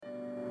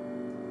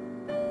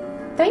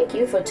Thank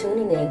you for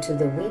tuning in to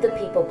the We the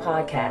People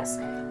podcast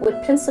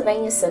with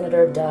Pennsylvania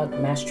Senator Doug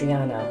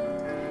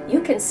Mastriano.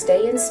 You can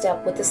stay in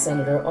step with the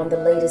Senator on the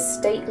latest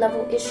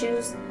state-level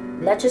issues,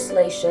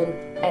 legislation,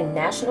 and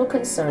national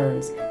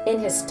concerns in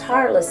his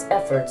tireless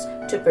efforts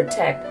to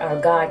protect our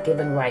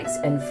God-given rights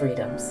and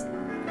freedoms.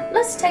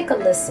 Let's take a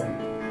listen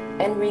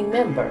and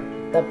remember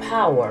the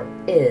power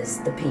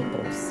is the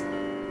people's.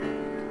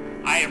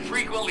 I have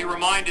frequently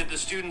reminded the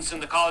students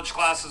in the college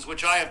classes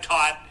which I have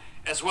taught,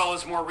 as well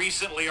as more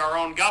recently our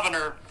own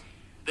governor,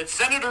 that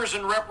senators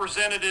and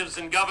representatives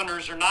and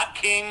governors are not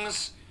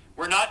kings,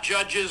 we're not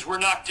judges, we're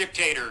not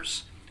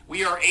dictators.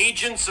 We are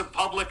agents of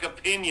public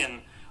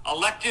opinion,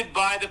 elected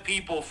by the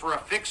people for a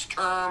fixed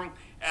term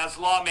as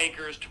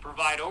lawmakers to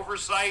provide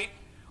oversight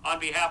on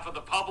behalf of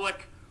the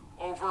public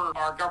over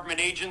our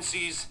government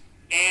agencies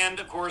and,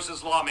 of course,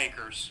 as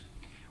lawmakers.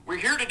 We're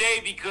here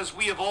today because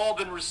we have all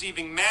been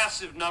receiving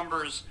massive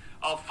numbers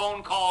of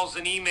phone calls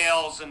and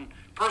emails and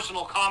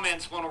personal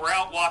comments when we're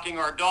out walking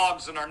our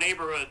dogs in our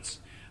neighborhoods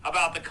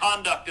about the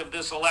conduct of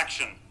this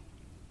election.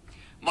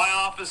 My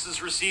office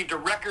has received a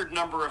record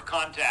number of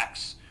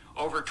contacts,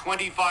 over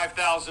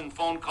 25,000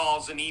 phone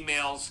calls and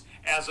emails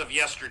as of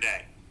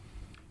yesterday.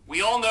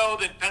 We all know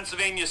that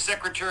Pennsylvania's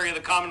Secretary of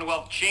the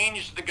Commonwealth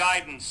changed the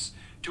guidance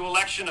to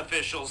election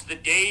officials the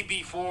day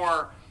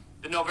before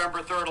the November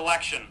 3rd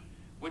election,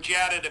 which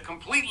added a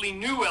completely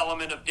new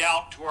element of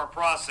doubt to our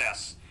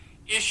process.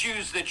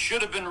 Issues that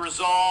should have been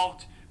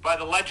resolved by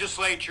the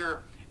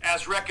legislature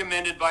as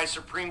recommended by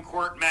Supreme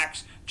Court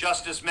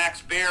Justice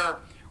Max Baer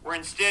were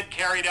instead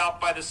carried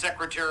out by the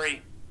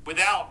Secretary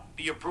without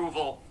the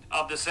approval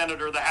of the Senate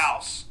or the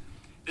House.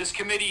 This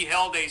committee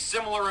held a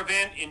similar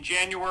event in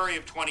January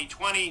of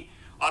 2020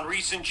 on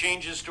recent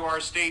changes to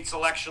our state's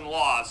election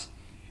laws.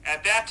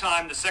 At that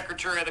time, the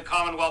Secretary of the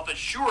Commonwealth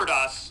assured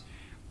us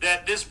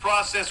that this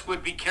process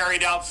would be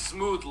carried out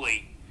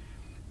smoothly.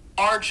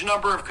 A large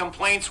number of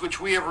complaints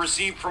which we have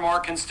received from our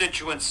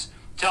constituents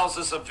tells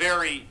us a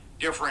very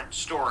different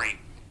story.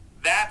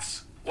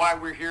 That's why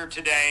we're here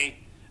today,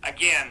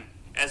 again,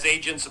 as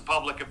agents of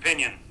public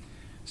opinion.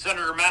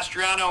 Senator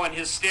Mastriano and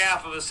his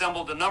staff have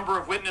assembled a number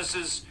of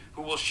witnesses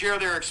who will share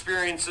their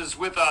experiences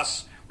with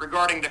us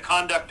regarding the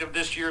conduct of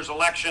this year's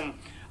election.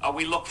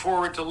 We look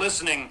forward to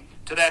listening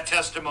to that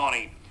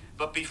testimony.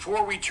 But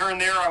before we turn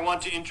there, I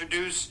want to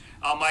introduce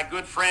my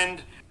good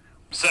friend,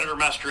 Senator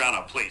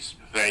Mastriano, please.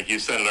 Thank you,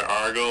 Senator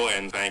Argel,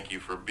 and thank you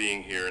for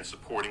being here and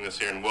supporting us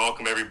here. And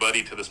welcome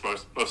everybody to this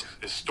most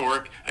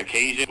historic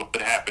occasion.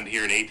 What happened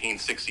here in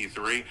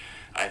 1863.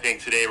 I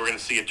think today we're going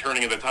to see a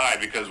turning of the tide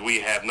because we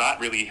have not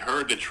really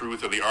heard the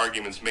truth of the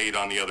arguments made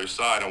on the other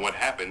side on what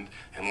happened.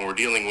 And when we're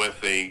dealing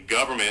with a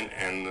government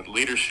and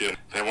leadership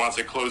that wants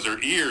to close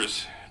their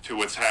ears to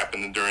what's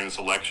happened during this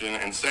election,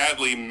 and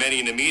sadly many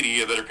in the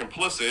media that are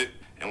complicit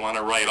and want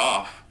to write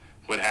off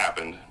what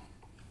happened.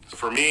 So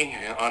for me,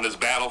 on this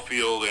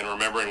battlefield and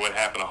remembering what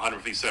happened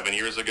 157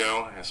 years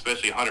ago,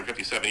 especially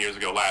 157 years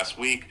ago last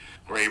week,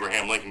 where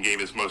Abraham Lincoln gave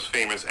his most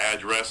famous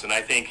address, and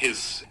I think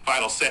his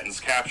final sentence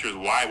captures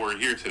why we're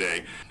here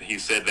today. He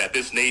said that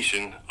this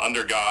nation,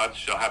 under God,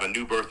 shall have a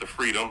new birth of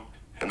freedom,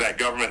 and that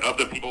government of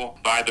the people,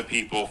 by the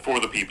people, for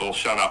the people,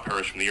 shall not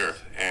perish from the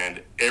earth.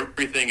 And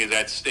everything is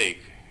at stake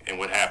in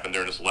what happened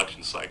during this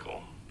election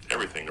cycle.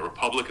 Everything. The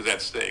republic is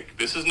at stake.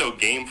 This is no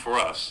game for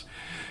us.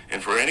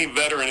 And for any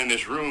veteran in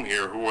this room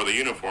here who wore the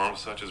uniform,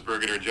 such as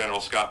Brigadier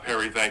General Scott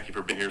Perry, thank you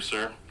for being here,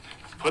 sir.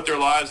 Put their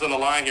lives on the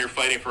line here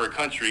fighting for a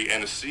country,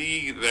 and to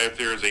see that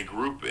there's a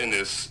group in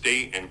this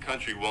state and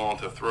country willing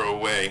to throw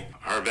away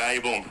our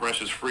valuable and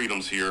precious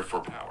freedoms here for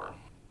power.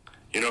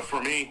 You know,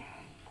 for me,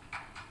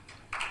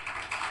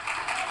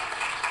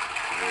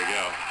 there we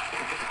go.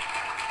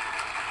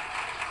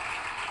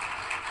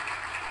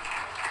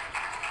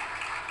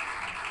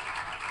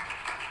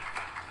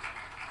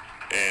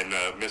 And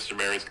Mr.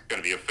 Mayor, it's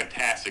going to be a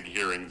fantastic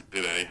hearing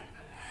today.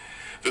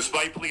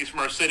 Despite pleas from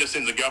our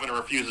citizens, the governor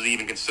refuses to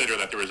even consider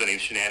that there was any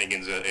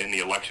shenanigans in the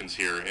elections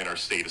here in our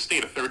state, a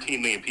state of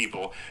 13 million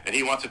people, and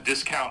he wants to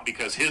discount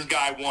because his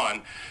guy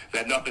won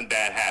that nothing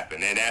bad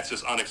happened, and that's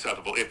just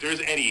unacceptable. If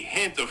there's any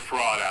hint of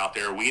fraud out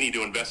there, we need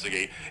to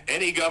investigate.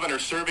 Any governor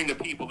serving the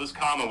people of this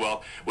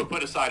Commonwealth would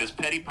put aside his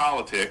petty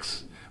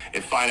politics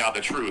and find out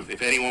the truth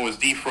if anyone was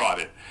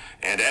defrauded.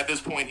 And at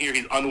this point here,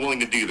 he's unwilling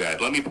to do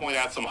that. Let me point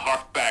out some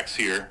hard facts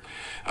here.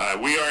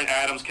 We are in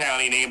Adams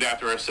County, named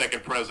after our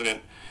second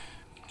president,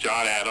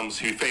 John Adams,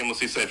 who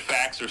famously said,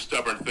 "Facts are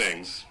stubborn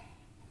things."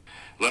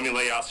 Let me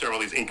lay out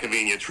several of these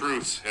inconvenient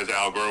truths, as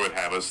Al Gore would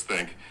have us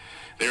think.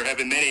 There have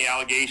been many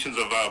allegations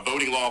of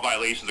voting law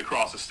violations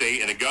across the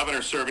state, and a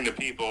governor serving the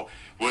people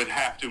would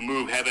have to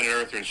move heaven and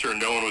earth to ensure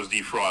no one was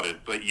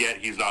defrauded. But yet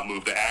he's not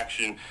moved to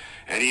action.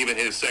 And even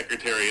his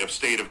Secretary of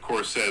State, of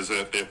course, says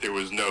that there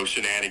was no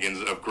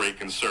shenanigans of great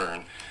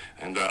concern.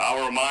 And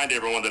I'll remind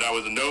everyone that I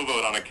was a no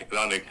vote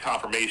on the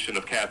confirmation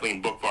of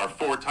Kathleen Boockvar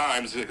 4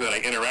 times that I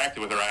interacted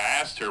with her. I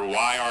asked her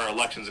why are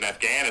elections in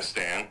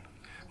Afghanistan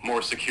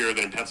more secure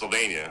than in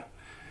Pennsylvania.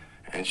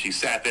 And she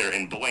sat there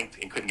and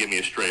blinked and couldn't give me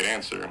a straight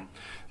answer.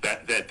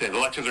 That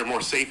elections are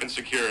more safe and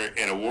secure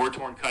in a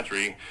war-torn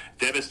country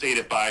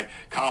devastated by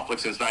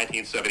conflict since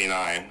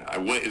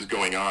 1979. What is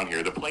going on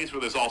here? The place where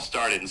this all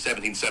started in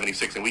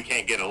 1776 and we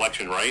can't get an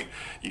election right?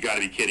 You got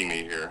to be kidding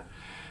me here.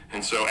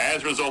 And so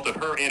as a result of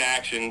her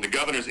inaction, the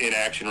governor's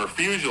inaction,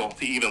 refusal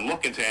to even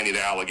look into any of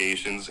the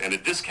allegations, and to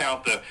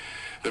discount the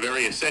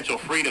very essential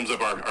freedoms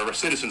of our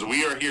citizens,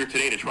 we are here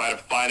today to try to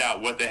find out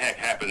what the heck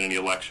happened in the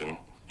election.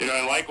 And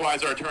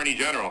likewise, our Attorney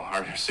General,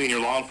 our senior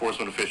law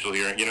enforcement official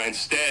here,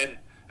 instead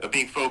of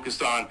being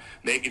focused on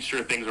making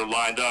sure things are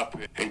lined up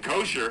and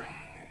kosher,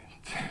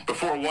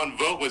 before one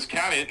vote was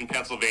counted in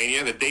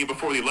Pennsylvania, the day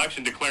before the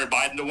election declared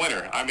Biden the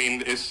winner. I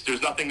mean,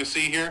 there's nothing to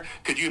see here.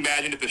 Could you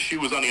imagine if the shoe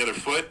was on the other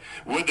foot?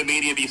 Would the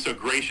media be so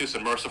gracious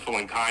and merciful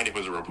and kind if it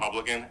was a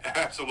Republican?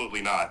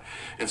 Absolutely not.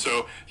 And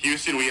so,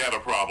 Houston, we have a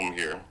problem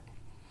here.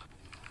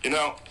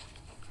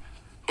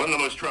 One of the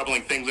most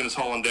troubling things in this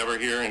whole endeavor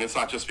here, and it's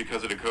not just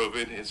because of the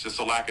COVID, it's just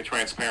a lack of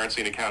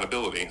transparency and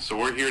accountability. So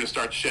we're here to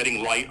start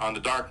shedding light on the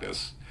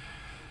darkness.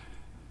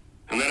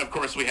 And then, of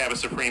course, we have a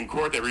Supreme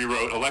Court that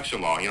rewrote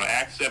election law.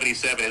 Act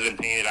 77 has been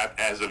painted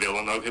as a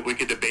villain. We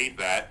could debate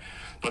that.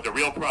 But the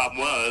real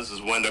problem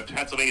is when the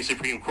Pennsylvania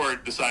Supreme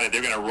Court decided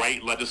they're going to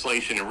write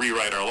legislation and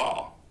rewrite our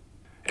law.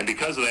 And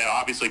because of that,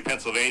 obviously,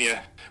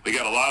 Pennsylvania, we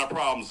got a lot of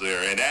problems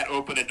there. And that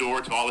opened the door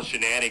to all the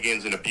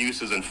shenanigans and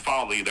abuses and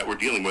folly that we're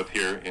dealing with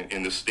here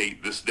in the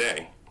state this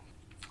day.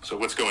 So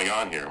what's going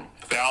on here?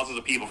 Thousands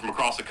of people from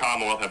across the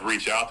Commonwealth have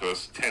reached out to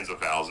us, tens of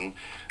thousands,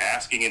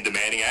 asking and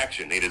demanding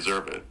action. They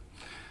deserve it.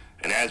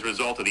 And as a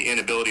result of the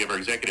inability of our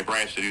executive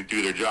branch to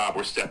do their job,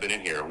 we're stepping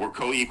in here. We're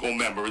co-equal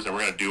members, and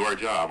we're going to do our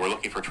job. We're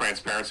looking for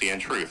transparency and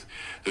truth.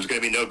 There's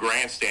going to be no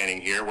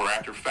grandstanding here. We're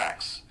after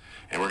facts.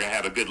 And we're going to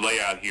have a good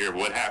layout here of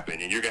what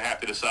happened. And you're going to have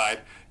to decide,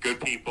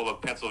 good people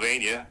of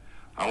Pennsylvania,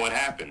 on what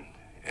happened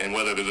and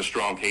whether there's a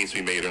strong case to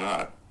be made or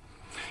not.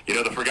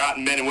 The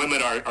forgotten men and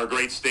women of our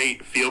great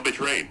state feel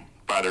betrayed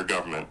by their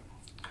government.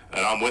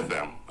 And I'm with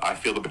them. I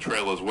feel the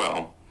betrayal as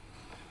well.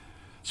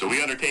 So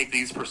we undertake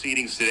these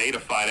proceedings today to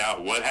find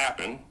out what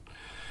happened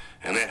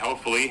and then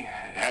hopefully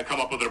come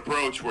up with an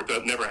approach where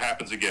it never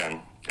happens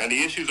again. And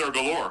the issues are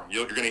galore.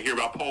 You're going to hear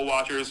about poll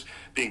watchers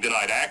being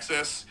denied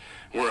access,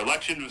 where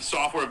election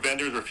software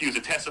vendors refuse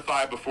to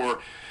testify before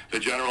the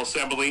General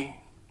Assembly.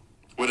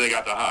 What do they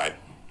got to hide?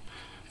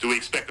 Do we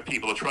expect the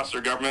people to trust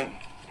their government?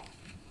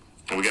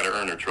 And we got to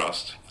earn their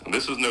trust. And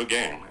this is no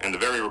game. And the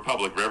very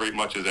republic very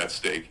much is at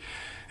stake.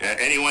 And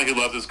anyone who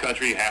loves this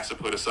country has to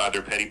put aside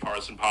their petty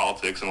partisan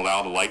politics and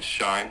allow the light to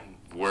shine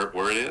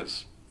where it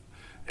is.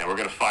 And we're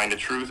going to find the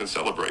truth and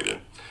celebrate it.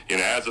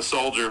 As a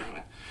soldier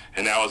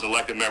and now as an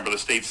elected member of the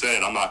state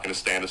Senate, I'm not going to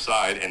stand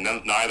aside, and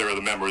neither of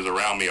the members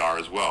around me are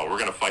as well. We're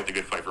going to fight the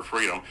good fight for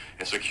freedom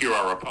and secure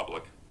our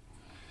republic.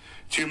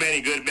 Too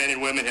many good men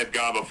and women have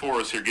gone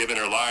before us here, given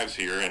their lives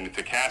here, and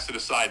to cast it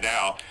aside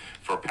now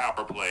for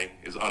power play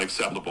is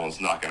unacceptable, and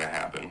it's not going to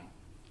happen.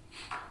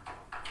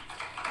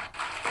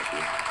 Thank you.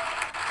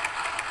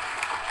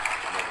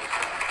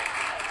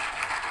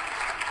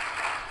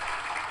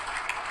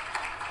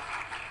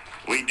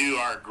 We do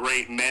our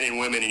great men and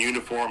women in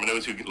uniform and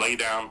those who lay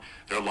down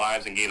their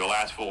lives and gain the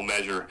last full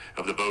measure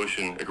of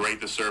devotion a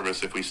great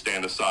disservice if we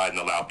stand aside and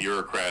allow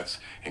bureaucrats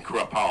and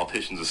corrupt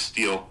politicians to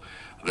steal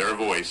their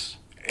voice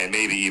and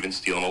maybe even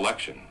steal an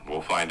election.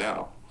 We'll find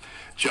out.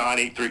 John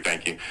 8:3,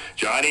 thank you.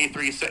 John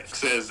 8:3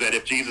 says that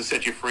if Jesus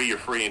set you free, you're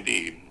free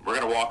indeed. We're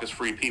going to walk as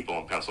free people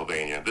in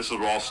Pennsylvania. This is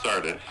where it all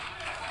started.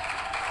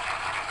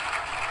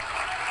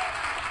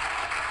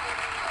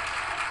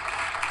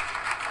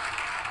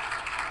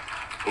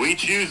 We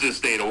choose this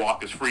day to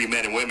walk as free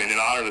men and women in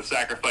honor of the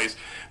sacrifice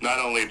not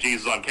only of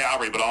Jesus on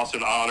Calvary, but also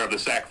in honor of the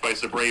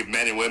sacrifice of brave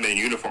men and women in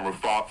uniform who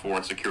fought for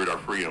and secured our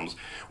freedoms.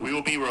 We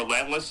will be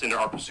relentless in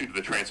our pursuit of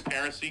the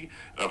transparency,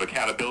 of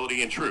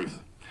accountability, and truth.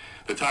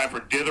 The time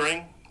for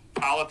dithering,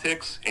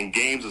 politics, and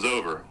games is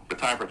over. The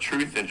time for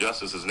truth and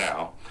justice is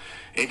now.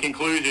 In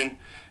conclusion,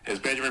 as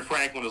Benjamin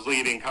Franklin was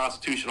leaving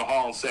Constitutional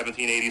Hall in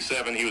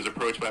 1787, he was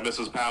approached by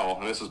Mrs. Powell,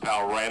 and Mrs.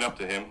 Powell ran up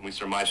to him. We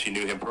surmise she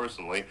knew him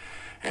personally.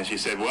 And she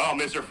said, "Well,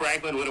 Mr.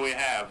 Franklin, what do we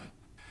have?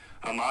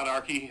 A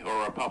monarchy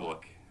or a republic?"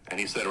 And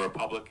he said, "A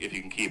republic if you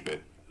can keep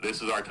it."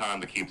 This is our time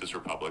to keep this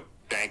republic.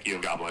 Thank you,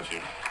 and God bless you.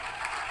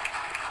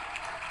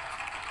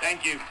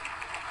 Thank you.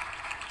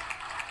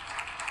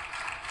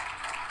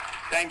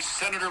 Thanks,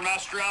 Senator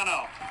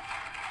Mastriano.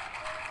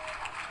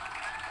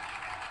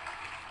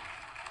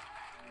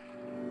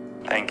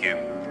 Thank you.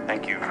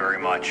 Thank you very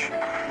much.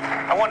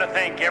 I want to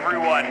thank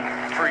everyone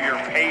for your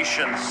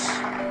patience.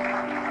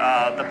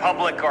 The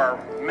public, our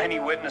many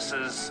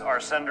witnesses, our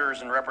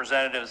senators and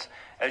representatives.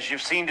 As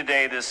you've seen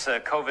today, this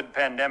COVID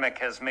pandemic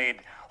has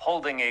made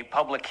holding a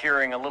public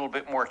hearing a little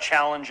bit more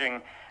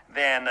challenging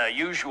than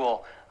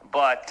usual,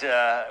 but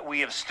we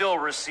have still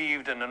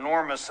received an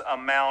enormous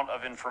amount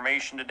of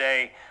information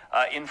today,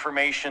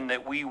 information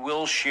that we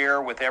will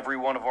share with every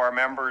one of our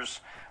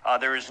members.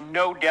 There is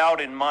no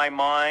doubt in my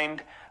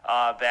mind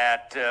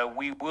that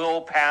we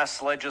will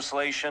pass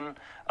legislation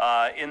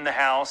in the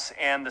House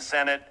and the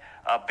Senate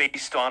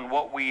based on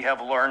what we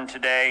have learned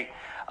today.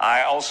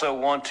 I also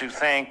want to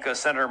thank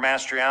Senator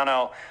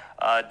Mastriano.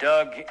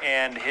 Doug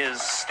and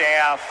his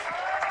staff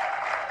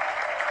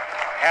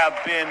have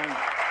been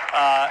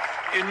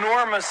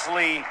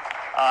enormously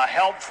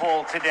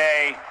helpful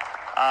today.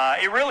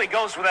 It really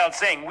goes without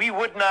saying, we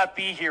would not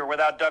be here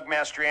without Doug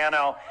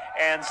Mastriano,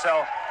 and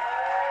so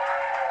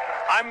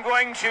I'm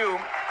going to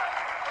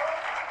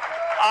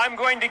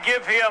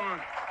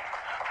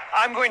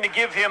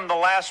give him the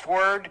last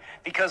word,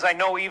 because I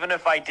know even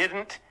if I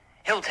didn't,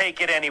 he'll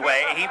take it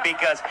anyway.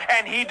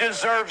 He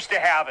deserves to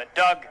have it.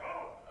 Doug.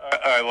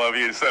 I love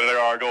you, Senator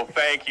Argyle.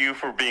 Thank you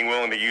for being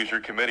willing to use your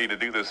committee to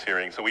do this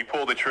hearing. So we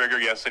pulled the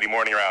trigger yesterday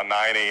morning around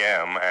 9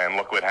 a.m., and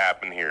look what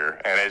happened here.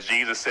 And as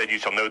Jesus said, you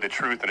shall know the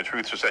truth, and the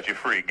truth shall set you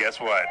free. Guess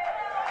what?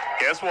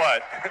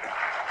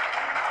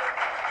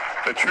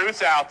 The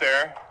truth's out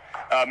there.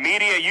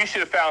 Media, you should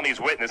have found these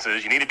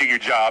witnesses. You need to do your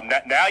job.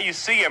 Now you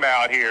see them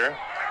out here.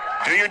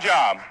 Do your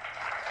job.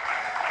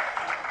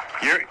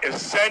 You're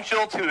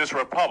essential to this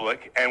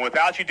republic, and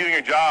without you doing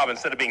your job,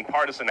 instead of being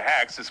partisan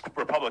hacks, this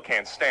republic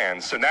can't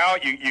stand. So now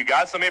you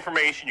got some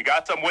information, you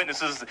got some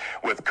witnesses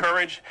with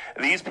courage.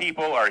 These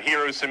people are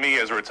heroes to me.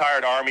 As a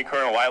retired Army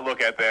colonel, I look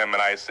at them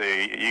and I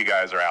say, you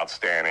guys are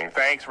outstanding.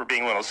 Thanks for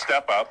being willing to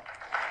step up.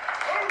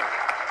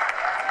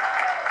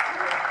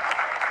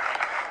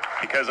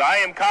 Because I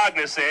am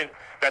cognizant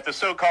that the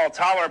so-called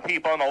tolerant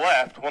people on the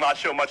left will not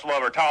show much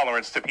love or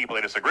tolerance to people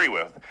they disagree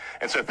with.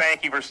 And so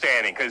thank you for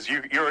standing, because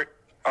you're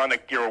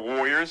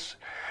warriors,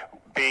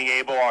 being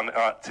able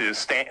to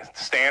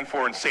stand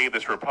for and save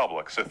this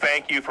republic. So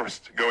thank you for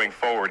going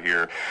forward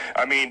here.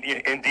 I mean,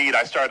 indeed,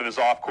 I started this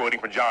off quoting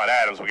from John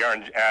Adams. We are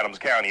in Adams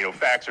County.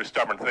 Facts are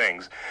stubborn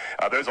things.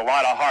 There's a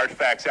lot of hard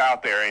facts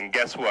out there, and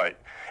guess what?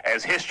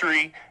 As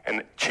history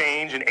and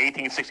change in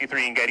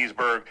 1863 in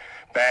Gettysburg,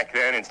 back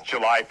then it's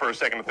July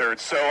 1st, 2nd, and 3rd.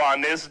 So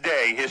on this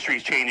day, history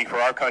is changing for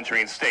our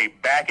country and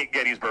state back at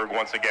Gettysburg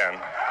once again.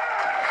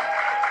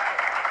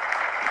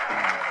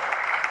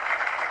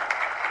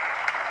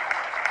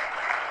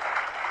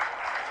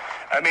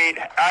 I mean,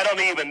 I don't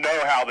even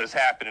know how this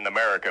happened in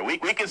America. We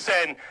could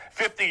send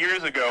 50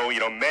 years ago,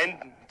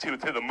 men to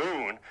the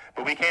moon,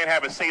 but we can't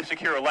have a safe,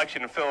 secure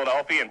election in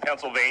Philadelphia and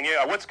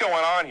Pennsylvania. What's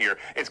going on here?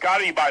 It's got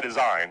to be by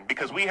design,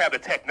 because we have the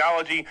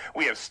technology,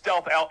 we have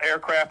stealth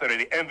aircraft that are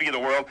the envy of the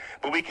world,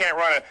 but we can't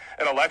run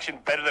an election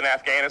better than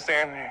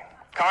Afghanistan.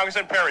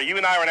 Congressman Perry, you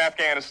and I are in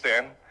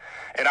Afghanistan,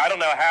 and I don't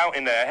know how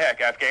in the heck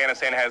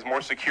Afghanistan has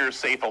more secure,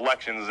 safe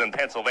elections than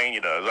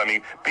Pennsylvania does. I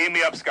mean, beam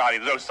me up, Scotty.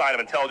 There's no sign of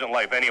intelligent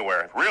life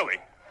anywhere. Really?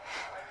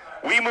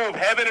 We move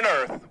heaven and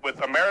earth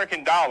with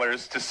American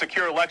dollars to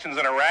secure elections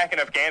in Iraq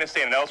and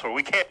Afghanistan and elsewhere.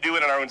 We can't do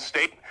it in our own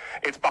state.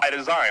 It's by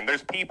design.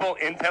 There's people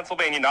in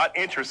Pennsylvania not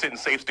interested in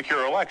safe,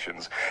 secure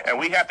elections, and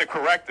we have to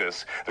correct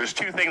this. There's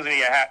two things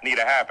that need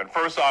to happen.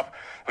 First off,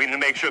 we need to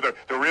make sure the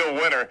real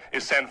winner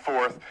is sent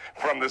forth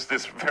from this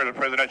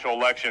presidential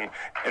election.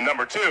 And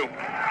number two,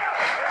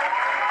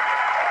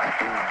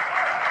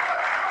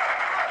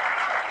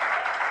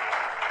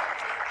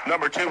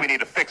 we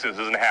need to fix this. It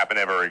doesn't happen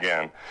ever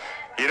again.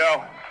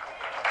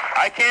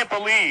 I can't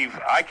believe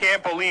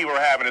we're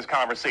having this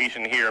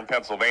conversation here in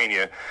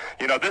Pennsylvania.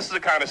 This is the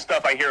kind of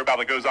stuff I hear about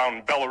that goes on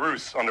in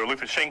Belarus under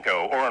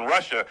Lukashenko, or in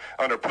Russia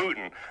under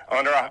Putin,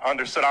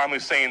 under Saddam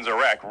Hussein's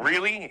Iraq.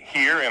 Really?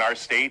 Here in our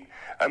state?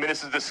 I mean,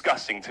 this is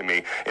disgusting to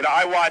me.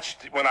 I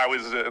watched when I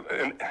was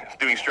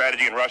doing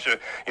strategy in Russia,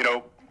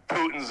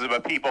 Putin's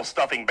people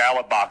stuffing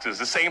ballot boxes.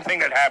 The same thing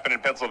that happened in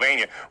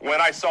Pennsylvania.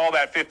 When I saw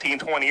that 15,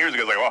 20 years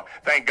ago, I was like, well,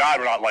 thank God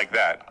we're not like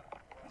that.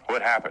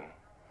 What happened?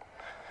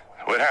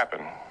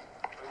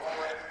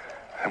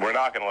 And we're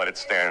not going to let it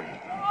stand.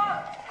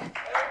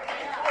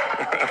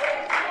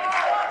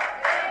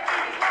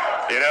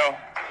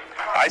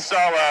 I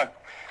saw,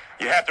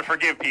 you have to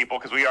forgive people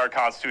because we are a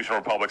constitutional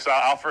republic, so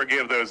I'll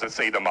forgive those that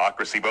say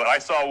democracy. But I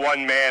saw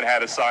one man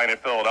had a sign in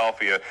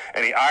Philadelphia,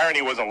 and the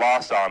irony wasn't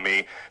lost on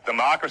me.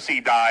 Democracy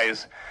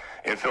dies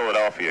in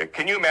Philadelphia.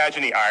 Can you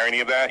imagine the irony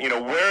of that?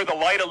 Where the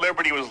light of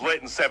liberty was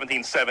lit in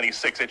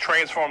 1776, it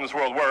transformed this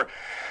world. We're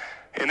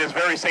in this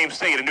very same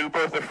state, a new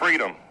birth of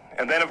freedom.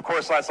 And then, of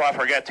course, let's not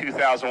forget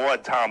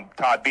 2001,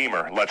 Todd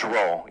Beamer. Let's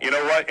roll. You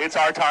know what? It's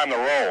our time to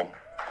roll.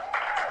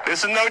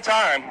 This is no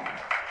time.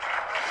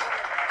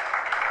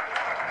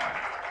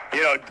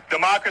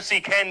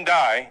 Democracy can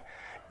die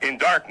in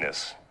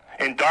darkness,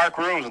 in dark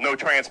rooms with no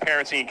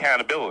transparency and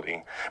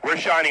accountability. We're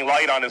shining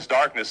light on this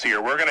darkness here.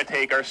 We're going to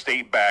take our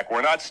state back.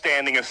 We're not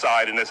standing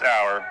aside in this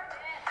hour.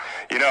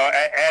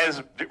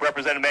 As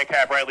Representative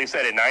Metcalf rightly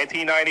said, in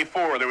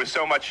 1994, there was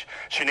so much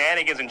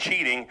shenanigans and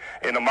cheating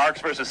in the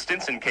Marks versus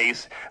Stinson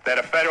case that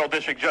a federal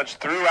district judge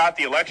threw out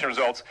the election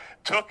results,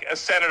 took a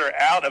senator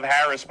out of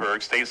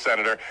Harrisburg, state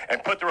senator,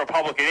 and put the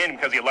Republican in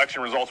because the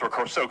election results were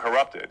so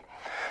corrupted.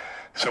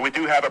 So we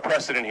do have a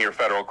precedent here,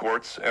 federal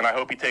courts, and I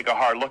hope you take a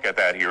hard look at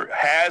that here.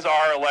 Has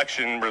our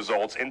election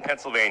results in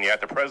Pennsylvania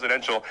at the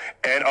presidential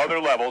and other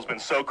levels been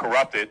so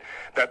corrupted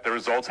that the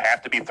results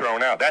have to be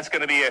thrown out? That's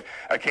going to be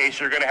a case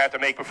you're going to have to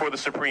make before the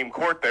Supreme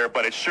Court there,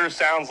 but it sure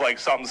sounds like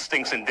something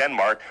stinks in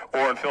Denmark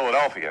or in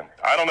Philadelphia.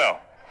 I don't know.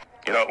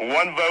 You know,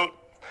 one vote,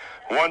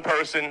 one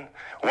person,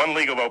 one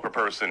legal vote per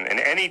person, and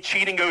any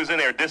cheating goes in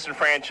there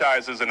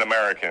disenfranchises an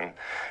American.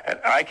 And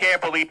I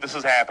can't believe this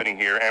is happening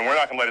here, and we're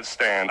not going to let it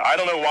stand. I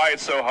don't know why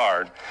it's so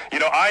hard. You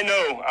know, I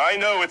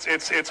know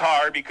it's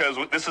hard because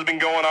this has been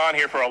going on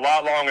here for a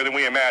lot longer than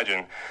we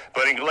imagine.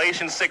 But in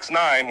Galatians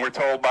 6:9, we're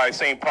told by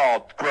St.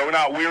 Paul, grow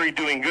not weary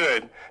doing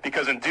good,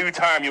 because in due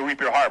time you'll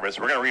reap your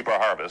harvest. We're going to reap our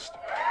harvest.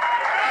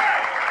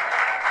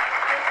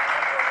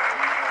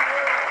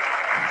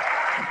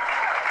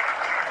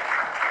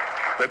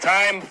 The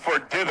time for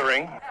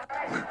dithering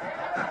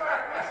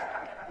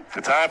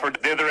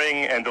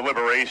and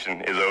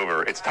deliberation is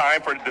over. It's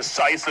time for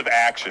decisive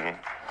action.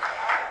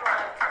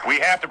 We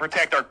have to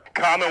protect our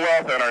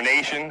Commonwealth and our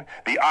nation.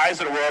 The eyes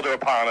of the world are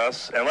upon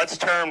us, and let's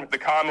turn the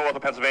Commonwealth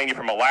of Pennsylvania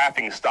from a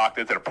laughing stock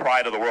to the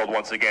pride of the world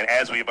once again,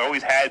 as we've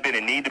always had been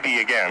and need to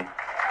be again.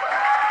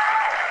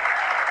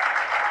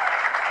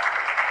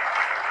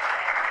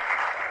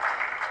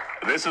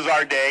 This is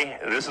our day,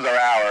 this is our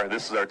hour,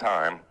 this is our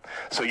time.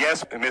 So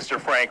yes,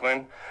 Mr.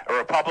 Franklin, a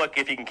republic,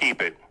 if you can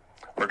keep it,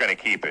 we're going to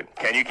keep it.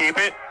 Can you keep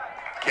it?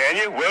 Can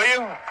you? Will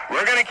you?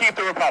 We're going to keep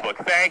the republic.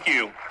 Thank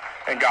you,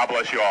 and God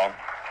bless you all.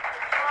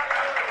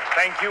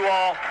 Thank you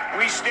all.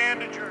 We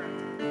stand adjourned.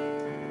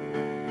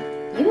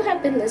 You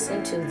have been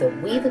listening to the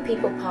We the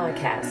People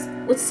podcast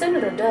with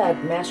Senator Doug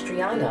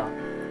Mastriano.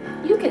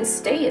 You can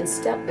stay in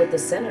step with the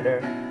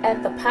senator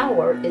at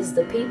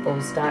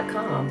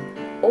thepoweristhepeoples.com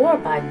or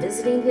by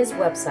visiting his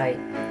website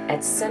at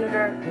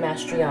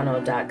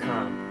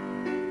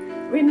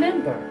senatormastriano.com.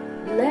 Remember,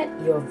 let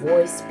your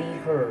voice be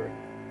heard,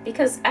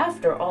 because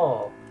after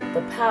all,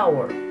 the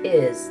power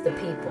is the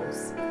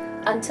people's.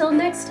 Until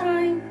next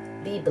time,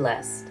 be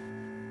blessed.